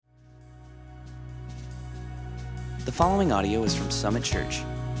The following audio is from Summit Church.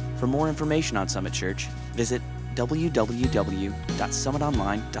 For more information on Summit Church, visit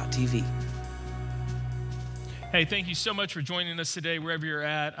www.summitonline.tv. Hey, thank you so much for joining us today, wherever you're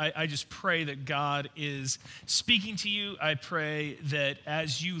at. I just pray that God is speaking to you. I pray that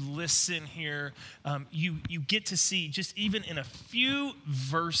as you listen here, you get to see, just even in a few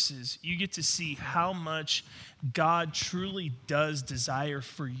verses, you get to see how much God truly does desire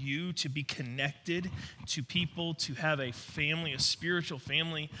for you to be connected to people, to have a family, a spiritual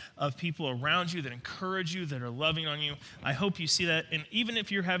family of people around you that encourage you, that are loving on you. I hope you see that. And even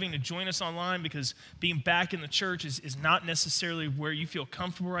if you're having to join us online because being back in the church is not necessarily where you feel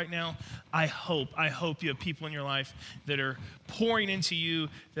comfortable right now, I hope you have people in your life that are pouring into you,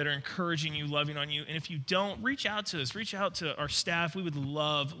 that are encouraging you, loving on you. And if you don't, reach out to us. Reach out to our staff. We would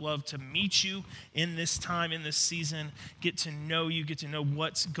love to meet you in this time, in this season, get to know you, get to know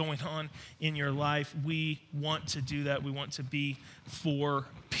what's going on in your life. We want to do that. We want to be for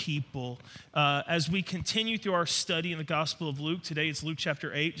people. As we continue through our study in the Gospel of Luke, today it's Luke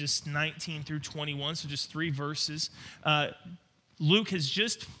chapter 8, just 19 through 21, so just 3 verses. Luke has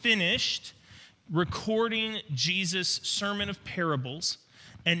just finished recording Jesus' sermon of parables,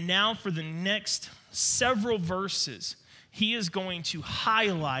 and now for the next several verses, he is going to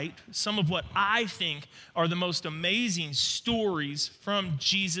highlight some of what I think are the most amazing stories from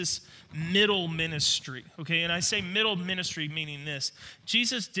Jesus' middle ministry. Okay, and I say middle ministry meaning this.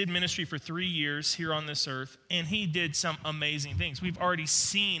 Jesus did ministry for 3 years here on this earth, and he did some amazing things. We've already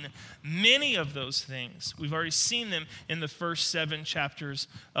seen many of those things. We've already seen them in the first 7 chapters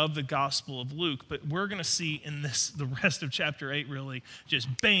of the Gospel of Luke, but we're going to see in the rest of chapter 8 really just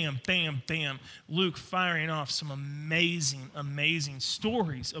bam, bam, bam, Luke firing off some amazing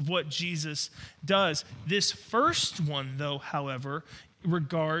stories of what Jesus does. This first one, though, however,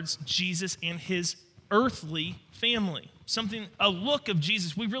 regards Jesus and his earthly family. A look of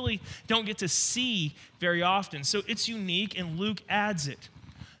Jesus we really don't get to see very often. So it's unique, and Luke adds it.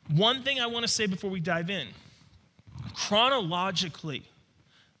 One thing I want to say before we dive in, chronologically,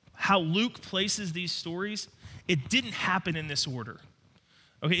 how Luke places these stories, it didn't happen in this order.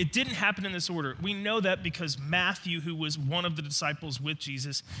 Okay, it didn't happen in this order. We know that because Matthew, who was one of the disciples with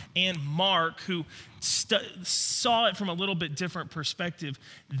Jesus, and Mark, who saw it from a little bit different perspective,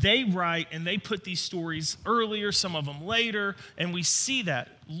 they write and they put these stories earlier, some of them later, and we see that.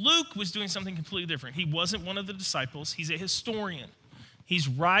 Luke was doing something completely different. He wasn't one of the disciples. He's a historian. He's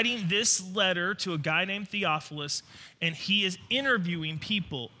writing this letter to a guy named Theophilus, and he is interviewing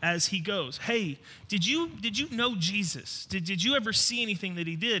people as he goes. Hey, did you know Jesus? Did you ever see anything that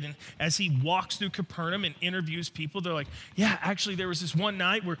he did? And as he walks through Capernaum and interviews people, they're like, yeah, actually there was this one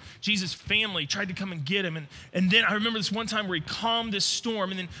night where Jesus' family tried to come and get him. And then I remember this one time where he calmed this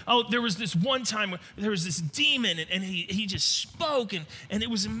storm. And then, there was this one time where there was this demon, and he just spoke, and it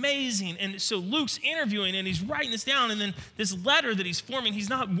was amazing. And so Luke's interviewing, and he's writing this down. And then this letter that he's forming, he's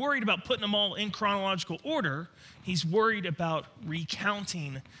not worried about putting them all in chronological order. He's worried about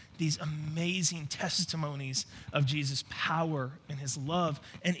recounting these amazing testimonies of Jesus' power and his love,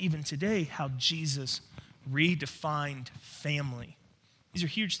 and even today, how Jesus redefined family. These are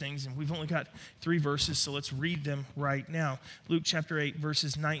huge things, and we've only got 3 verses, so let's read them right now. Luke chapter 8,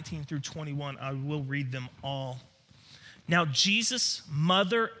 verses 19 through 21. I will read them all. Now, Jesus'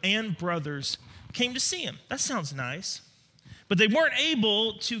 mother and brothers came to see him. That sounds nice. But they weren't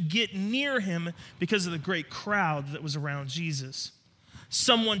able to get near him because of the great crowd that was around Jesus.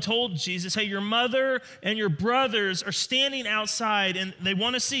 Someone told Jesus, hey, your mother and your brothers are standing outside and they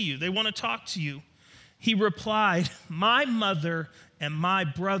want to see you. They want to talk to you. He replied, my mother and my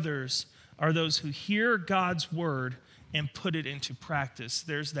brothers are those who hear God's word and put it into practice.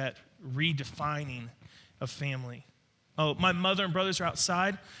 There's that redefining of family. Oh, my mother and brothers are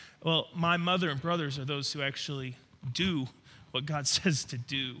outside. Well, my mother and brothers are those who actually do what God says to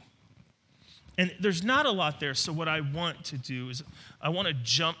do. And there's not a lot there, so what I want to do is I want to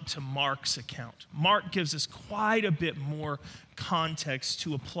jump to Mark's account. Mark gives us quite a bit more context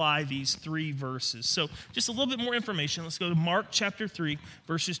to apply these 3 verses. So just a little bit more information. Let's go to Mark chapter 3,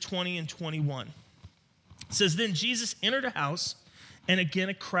 verses 20 and 21. It says, then Jesus entered a house, and again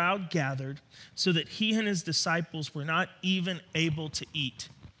a crowd gathered, so that he and his disciples were not even able to eat.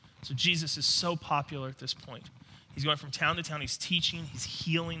 So Jesus is so popular at this point. He's going from town to town. He's teaching. He's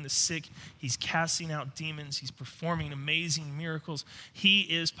healing the sick. He's casting out demons. He's performing amazing miracles. He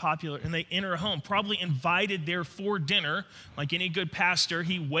is popular. And they enter a home, probably invited there for dinner. Like any good pastor,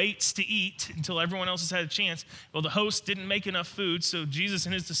 he waits to eat until everyone else has had a chance. Well, the host didn't make enough food, so Jesus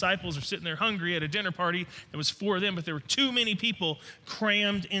and his disciples are sitting there hungry at a dinner party. There was 4 of them, but there were too many people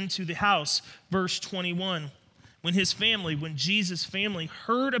crammed into the house. Verse 21. when Jesus' family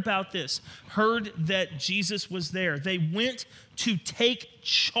heard about this, heard that Jesus was there, they went to take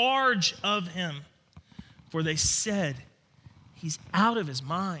charge of him, for they said, he's out of his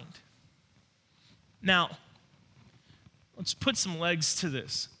mind. Now, let's put some legs to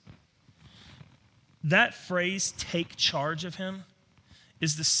this. That phrase, take charge of him,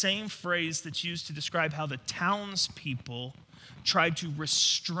 is the same phrase that's used to describe how the townspeople tried to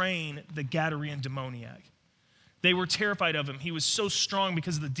restrain the Gadarene demoniac. They were terrified of him. He was so strong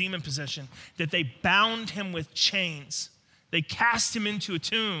because of the demon possession that they bound him with chains. They cast him into a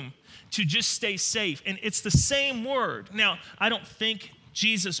tomb to just stay safe. And it's the same word. Now, I don't think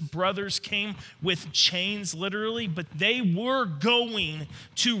Jesus' brothers came with chains literally, but they were going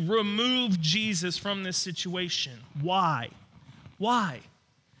to remove Jesus from this situation. Why? Why?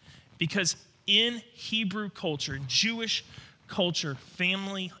 Because in Hebrew culture, Jewish culture,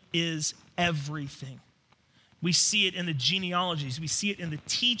 family is everything. We see it in the genealogies. We see it in the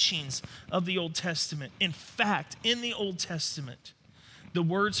teachings of the Old Testament. In fact, in the Old Testament, the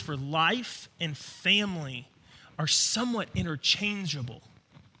words for life and family are somewhat interchangeable.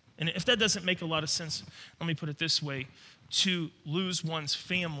 And if that doesn't make a lot of sense, let me put it this way. To lose one's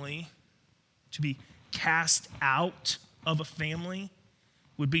family, to be cast out of a family,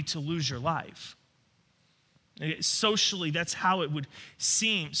 would be to lose your life. Socially, that's how it would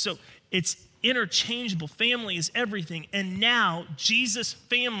seem. So it's interchangeable. Family is everything. And now Jesus'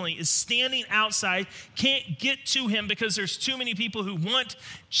 family is standing outside, can't get to him because there's too many people who want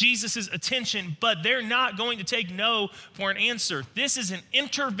Jesus' attention, but they're not going to take no for an answer. This is an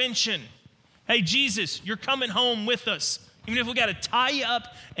intervention. Hey, Jesus, you're coming home with us. Even if we got to tie you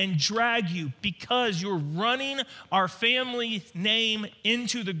up and drag you because you're running our family name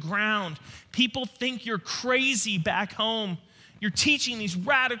into the ground. People think you're crazy back home. You're teaching these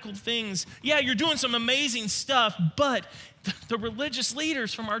radical things. Yeah, you're doing some amazing stuff, but the religious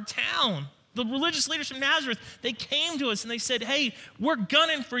leaders from our town, the religious leaders from Nazareth, they came to us and they said, hey, we're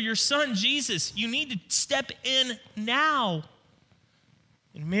gunning for your son, Jesus. You need to step in now.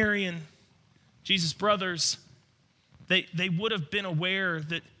 And Mary and Jesus' brothers, they would have been aware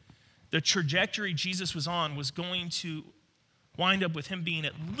that the trajectory Jesus was on was going to wind up with him being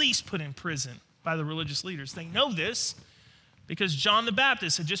at least put in prison by the religious leaders. They know this because John the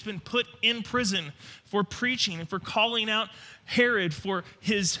Baptist had just been put in prison for preaching and for calling out Herod for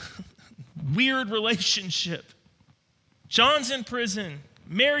his weird relationship. John's in prison.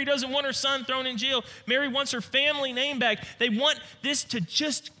 Mary doesn't want her son thrown in jail. Mary wants her family name back. They want this to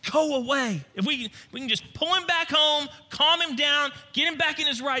just go away. If we can just pull him back home, calm him down, get him back in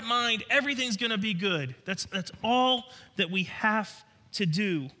his right mind, everything's going to be good. That's all that we have to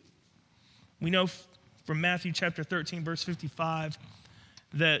do. We know from Matthew chapter 13, verse 55,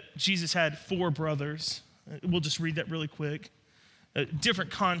 that Jesus had 4 brothers. We'll just read that really quick.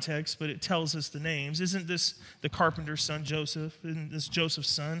 Different context, but it tells us the names. Isn't this the carpenter's son, Joseph? Isn't this Joseph's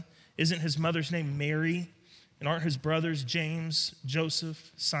son? Isn't his mother's name Mary? And aren't his brothers James,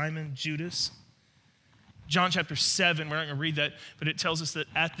 Joseph, Simon, Judas? John chapter 7, we're not going to read that, but it tells us that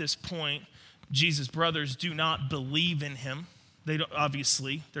at this point, Jesus' brothers do not believe in him. They don't,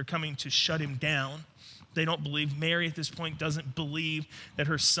 obviously, they're coming to shut him down. They don't believe. Mary at this point doesn't believe that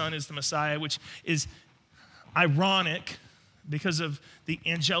her son is the Messiah, which is ironic because of the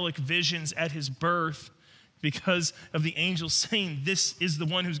angelic visions at his birth, because of the angels saying this is the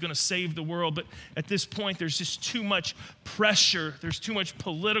one who's going to save the world. But at this point, there's just too much pressure. There's too much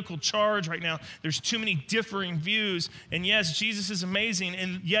political charge right now. There's too many differing views. And yes, Jesus is amazing.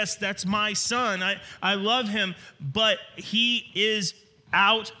 And yes, that's my son. I love him, but he is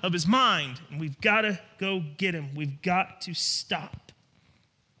out of his mind. And we've got to go get him. We've got to stop.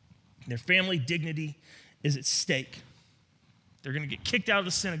 Their family dignity is at stake. They're going to get kicked out of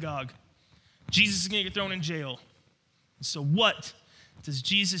the synagogue. Jesus is going to get thrown in jail. So what does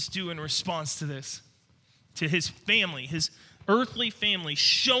Jesus do in response to this? To his family, his earthly family,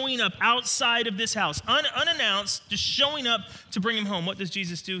 showing up outside of this house, unannounced, just showing up to bring him home. What does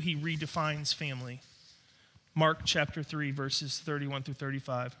Jesus do? He redefines family. Mark chapter 3, verses 31 through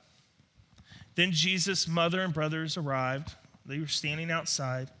 35. Then Jesus' mother and brothers arrived. They were standing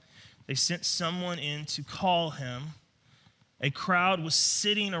outside. They sent someone in to call him. A crowd was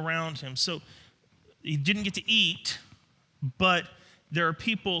sitting around him. So he didn't get to eat, but there are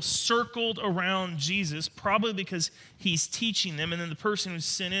people circled around Jesus, probably because he's teaching them. And then the person who's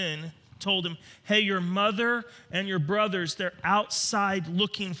sent in told him, hey, your mother and your brothers, they're outside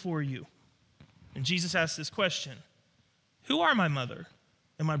looking for you. And Jesus asked this question: who are my mother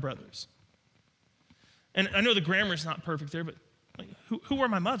and my brothers? And I know the grammar is not perfect there, but who are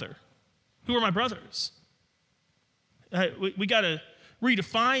my mother? Who are my brothers? We got to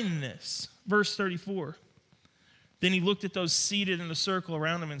redefine this. Verse 34. Then he looked at those seated in the circle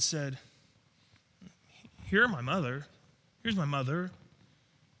around him and said, "Here are my mother. Here's my mother.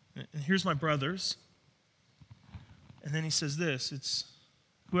 And here's my brothers." And then he says this, it's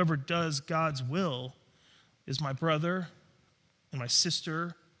whoever does God's will is my brother and my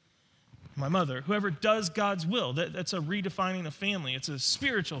sister, my mother. Whoever does God's will, that's a redefining of family. It's a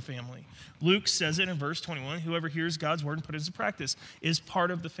spiritual family. Luke says it in verse 21, whoever hears God's word and put it into practice is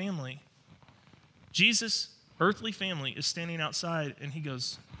part of the family. Jesus' earthly family is standing outside and he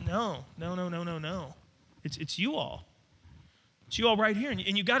goes, no. It's you all. It's you all right here. And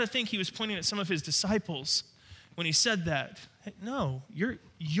you got to think he was pointing at some of his disciples when he said that. Hey, no,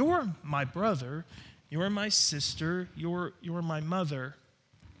 you're my brother. You're my sister. You're my mother.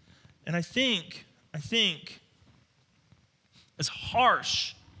 And I think, as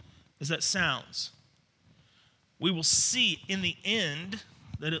harsh as that sounds, we will see in the end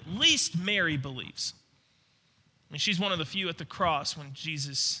that at least Mary believes. I mean, she's one of the few at the cross when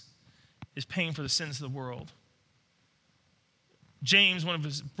Jesus is paying for the sins of the world. James, one of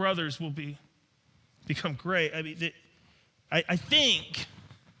his brothers, will become great. I mean, I think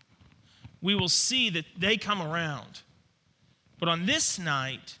we will see that they come around. But on this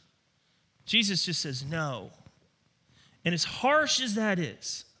night, Jesus just says no. And as harsh as that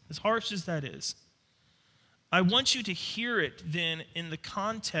is, I want you to hear it then in the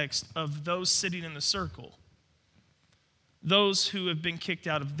context of those sitting in the circle. Those who have been kicked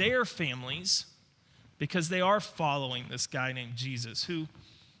out of their families because they are following this guy named Jesus who,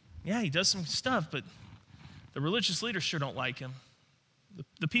 yeah, he does some stuff, but the religious leaders sure don't like him.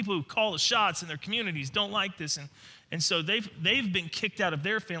 The people who call the shots in their communities don't like this. And so they've been kicked out of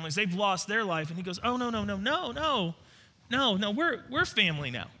their families. They've lost their life. And he goes, oh, no, we're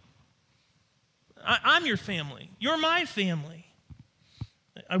family now. I'm your family. You're my family.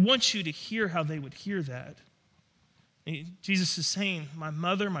 I want you to hear how they would hear that. Jesus is saying, my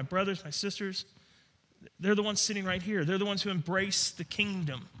mother, my brothers, my sisters, they're the ones sitting right here. They're the ones who embrace the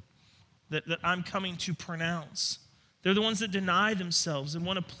kingdom that I'm coming to pronounce. They're the ones that deny themselves and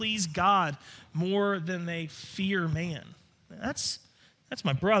want to please God more than they fear man. That's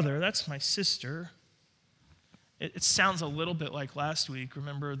my brother. That's my sister. It sounds a little bit like last week.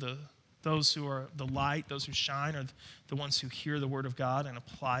 Remember, those who are the light, those who shine, are the ones who hear the word of God and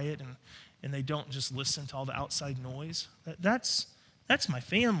apply it, and they don't just listen to all the outside noise. That's my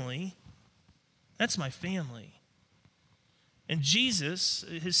family. That's my family. And Jesus,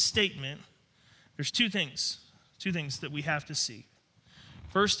 his statement, there's two things that we have to see.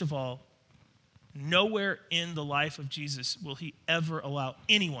 First of all, nowhere in the life of Jesus will he ever allow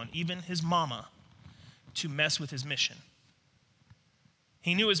anyone, even his mama, to mess with his mission.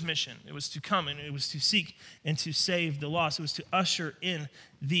 He knew his mission. It was to come and it was to seek and to save the lost. It was to usher in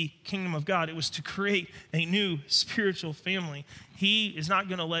the kingdom of God. It was to create a new spiritual family. He is not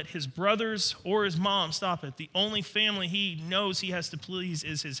going to let his brothers or his mom stop it. The only family he knows he has to please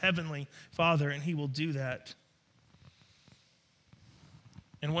is his heavenly Father, and he will do that.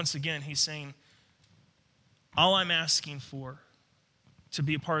 And once again, he's saying, all I'm asking for to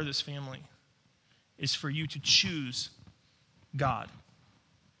be a part of this family is for you to choose God.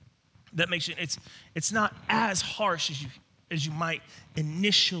 That makes it, it's not as harsh as you might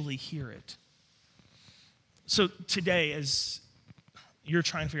initially hear it. So today, as you're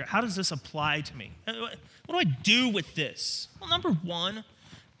trying to figure out, how does this apply to me? What do I do with this? Well, number one,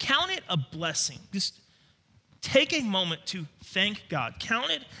 count it a blessing. Just take a moment to thank God.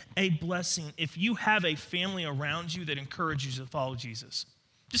 Count it a blessing if you have a family around you that encourages you to follow Jesus.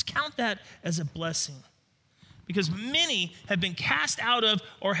 Just count that as a blessing. Because many have been cast out of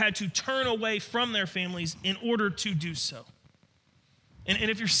or had to turn away from their families in order to do so. And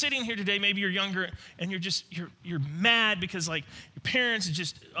if you're sitting here today, maybe you're younger and you're mad because like your parents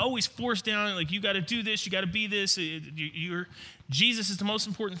just always forced down, like you got to do this, you got to be this. Jesus is the most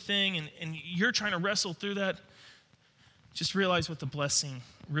important thing, and you're trying to wrestle through that. Just realize what the blessing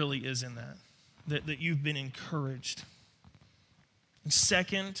really is in that you've been encouraged. And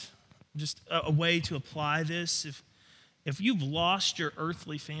second, just a way to apply this, if you've lost your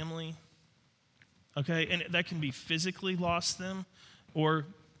earthly family, okay, and that can be physically lost them or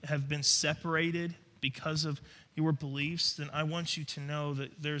have been separated because of your beliefs, then I want you to know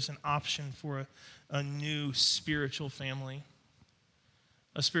that there's an option for a new spiritual family.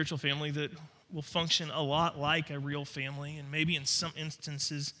 A spiritual family that will function a lot like a real family, and maybe in some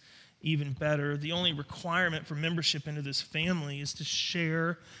instances even better. The only requirement for membership into this family is to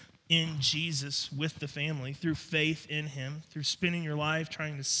share in Jesus with the family through faith in him, through spending your life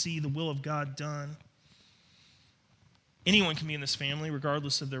trying to see the will of God done. Anyone can be in this family,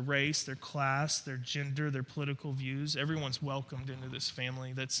 regardless of their race, their class, their gender, their political views. Everyone's welcomed into this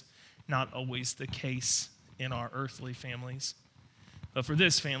family. That's not always the case in our earthly families. But for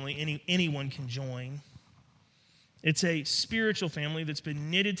this family, anyone can join. It's a spiritual family that's been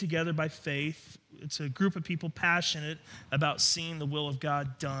knitted together by faith. It's a group of people passionate about seeing the will of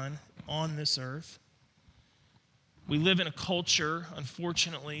God done on this earth. We live in a culture,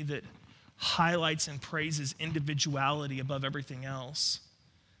 unfortunately, that highlights and praises individuality above everything else.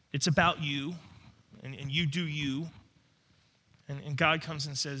 It's about you, and you do you. And God comes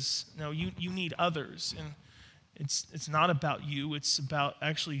and says, no, you need others. And it's not about you. It's about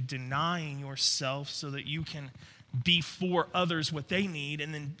actually denying yourself so that you can be for others what they need,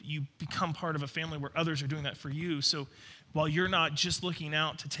 and then you become part of a family where others are doing that for you. So while you're not just looking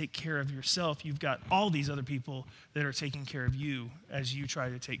out to take care of yourself, you've got all these other people that are taking care of you as you try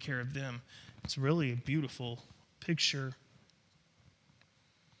to take care of them. It's really a beautiful picture.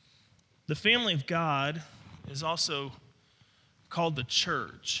 The family of God is also called the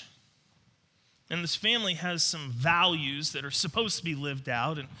church. And this family has some values that are supposed to be lived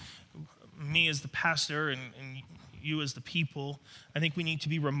out. And me as the pastor and you as the people, I think we need to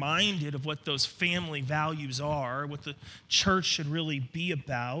be reminded of what those family values are, what the church should really be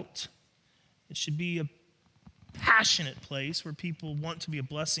about. It should be a passionate place where people want to be a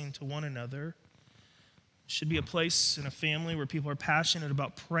blessing to one another. It should be a place in a family where people are passionate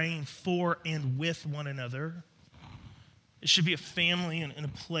about praying for and with one another. It should be a family in a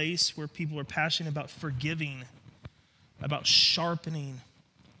place where people are passionate about forgiving, about sharpening,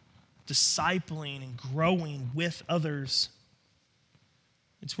 discipling, and growing with others.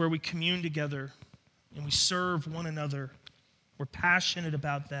 It's where we commune together and we serve one another. We're passionate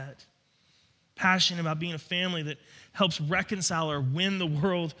about that. Passionate about being a family that helps reconcile or win the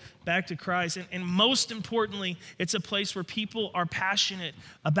world back to Christ. And most importantly, it's a place where people are passionate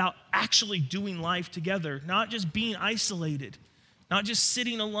about actually doing life together, not just being isolated, not just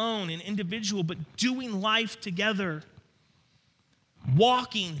sitting alone and individual, but doing life together.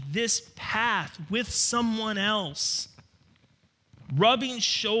 Walking this path with someone else, rubbing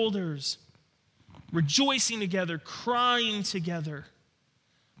shoulders, rejoicing together, crying together,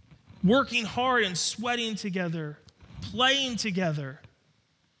 working hard and sweating together, playing together.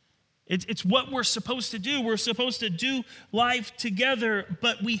 It's what we're supposed to do. We're supposed to do life together,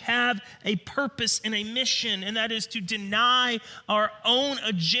 but we have a purpose and a mission, and that is to deny our own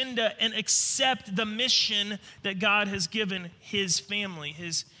agenda and accept the mission that God has given his family,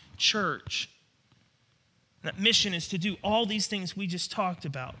 his church. That mission is to do all these things we just talked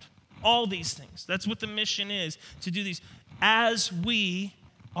about. All these things. That's what the mission is, to do these as we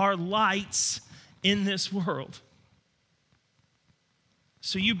are lights in this world.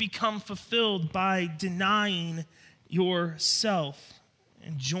 So you become fulfilled by denying yourself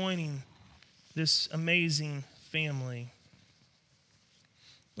and joining this amazing family.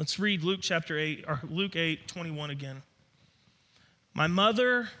 Let's read Luke 8:21 again. My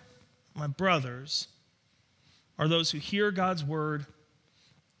mother, my brothers, are those who hear God's word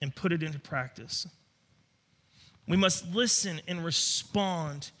and put it into practice. We must listen and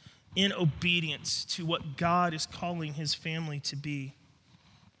respond in obedience to what God is calling his family to be.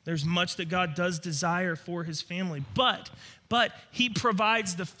 There's much that God does desire for his family, but he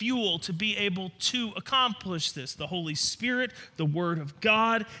provides the fuel to be able to accomplish this. The Holy Spirit, the Word of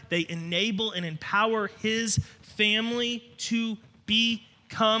God, they enable and empower his family to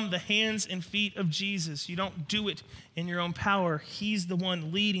become the hands and feet of Jesus. You don't do it in your own power. He's the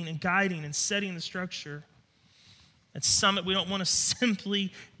one leading and guiding and setting the structure. At Summit, we don't want to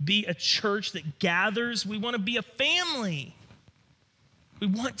simply be a church that gathers. We want to be a family. We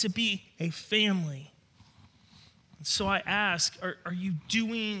want to be a family. And so I ask, are you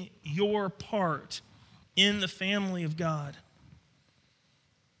doing your part in the family of God?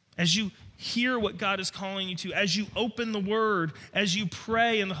 As you hear what God is calling you to, as you open the Word, as you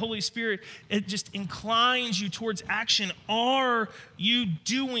pray and the Holy Spirit, it just inclines you towards action. Are you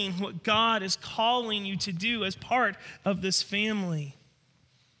doing what God is calling you to do as part of this family?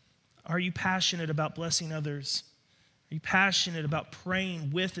 Are you passionate about blessing others? Are you passionate about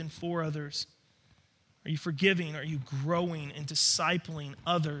praying with and for others? Are you forgiving? Are you growing and discipling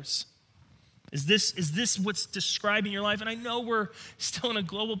others? Is this what's describing your life? And I know we're still in a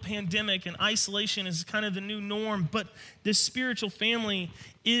global pandemic and isolation is kind of the new norm, but this spiritual family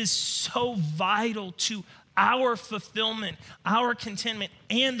is so vital to our fulfillment, our contentment,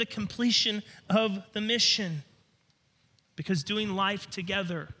 and the completion of the mission. Because doing life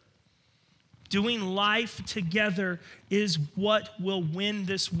together is what will win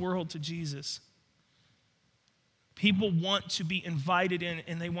this world to Jesus. People want to be invited in,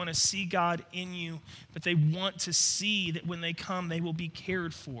 and they want to see God in you, but they want to see that when they come, they will be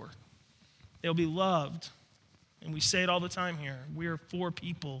cared for. They'll be loved. And we say it all the time here. We are for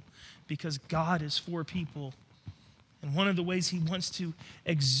people because God is for people. And one of the ways he wants to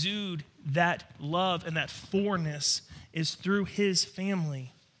exude that love and that forness is through his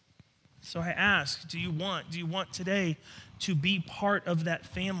family. So I ask, do you want today to be part of that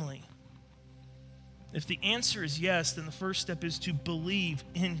family? If the answer is yes, then the first step is to believe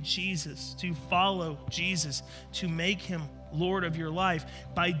in Jesus, to follow Jesus, to make him Lord of your life.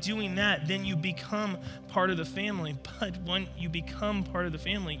 By doing that, then you become part of the family. But when you become part of the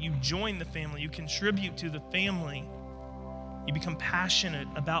family, you join the family, you contribute to the family. You become passionate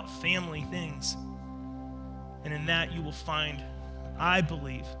about family things. And in that, you will find, I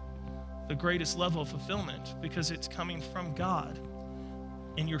believe, the greatest level of fulfillment because it's coming from God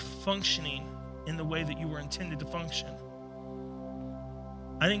and you're functioning in the way that you were intended to function.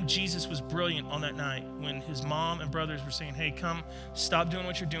 I think Jesus was brilliant on that night when his mom and brothers were saying, hey, come, stop doing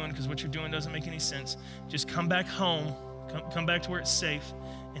what you're doing because what you're doing doesn't make any sense. Just come back home, come back to where it's safe.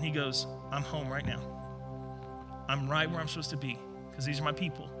 And he goes, I'm home right now. I'm right where I'm supposed to be because these are my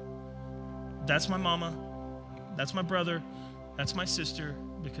people. That's my mama. That's my brother. That's my sister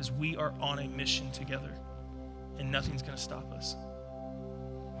because we are on a mission together and nothing's going to stop us.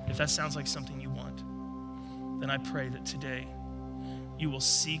 If that sounds like something you want, then I pray that today you will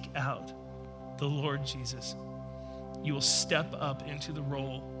seek out the Lord Jesus. You will step up into the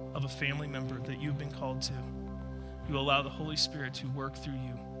role of a family member that you've been called to. You will allow the Holy Spirit to work through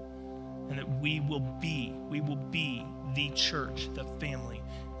you, and that we will be the church, the family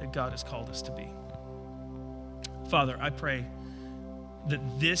that God has called us to be. Father, I pray that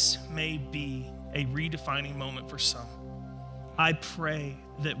this may be a redefining moment for some. I pray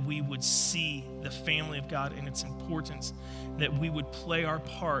that we would see the family of God and its importance, that we would play our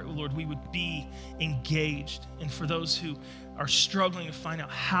part. Lord, we would be engaged. And for those who are struggling to find out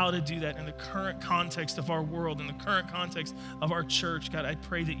how to do that in the current context of our world, in the current context of our church, God, I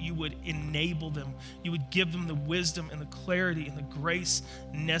pray that you would enable them. You would give them the wisdom and the clarity and the grace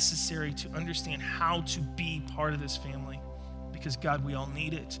necessary to understand how to be part of this family. Because, God, we all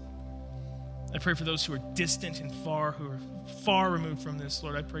need it. I pray for those who are distant and far, who are far removed from this.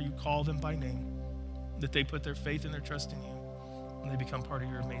 Lord, I pray you call them by name, that they put their faith and their trust in you, and they become part of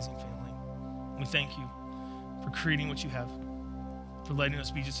your amazing family. We thank you for creating what you have, for letting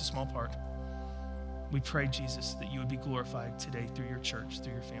us be just a small part. We pray, Jesus, that you would be glorified today through your church,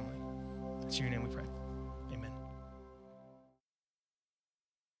 through your family. It's in your name we pray.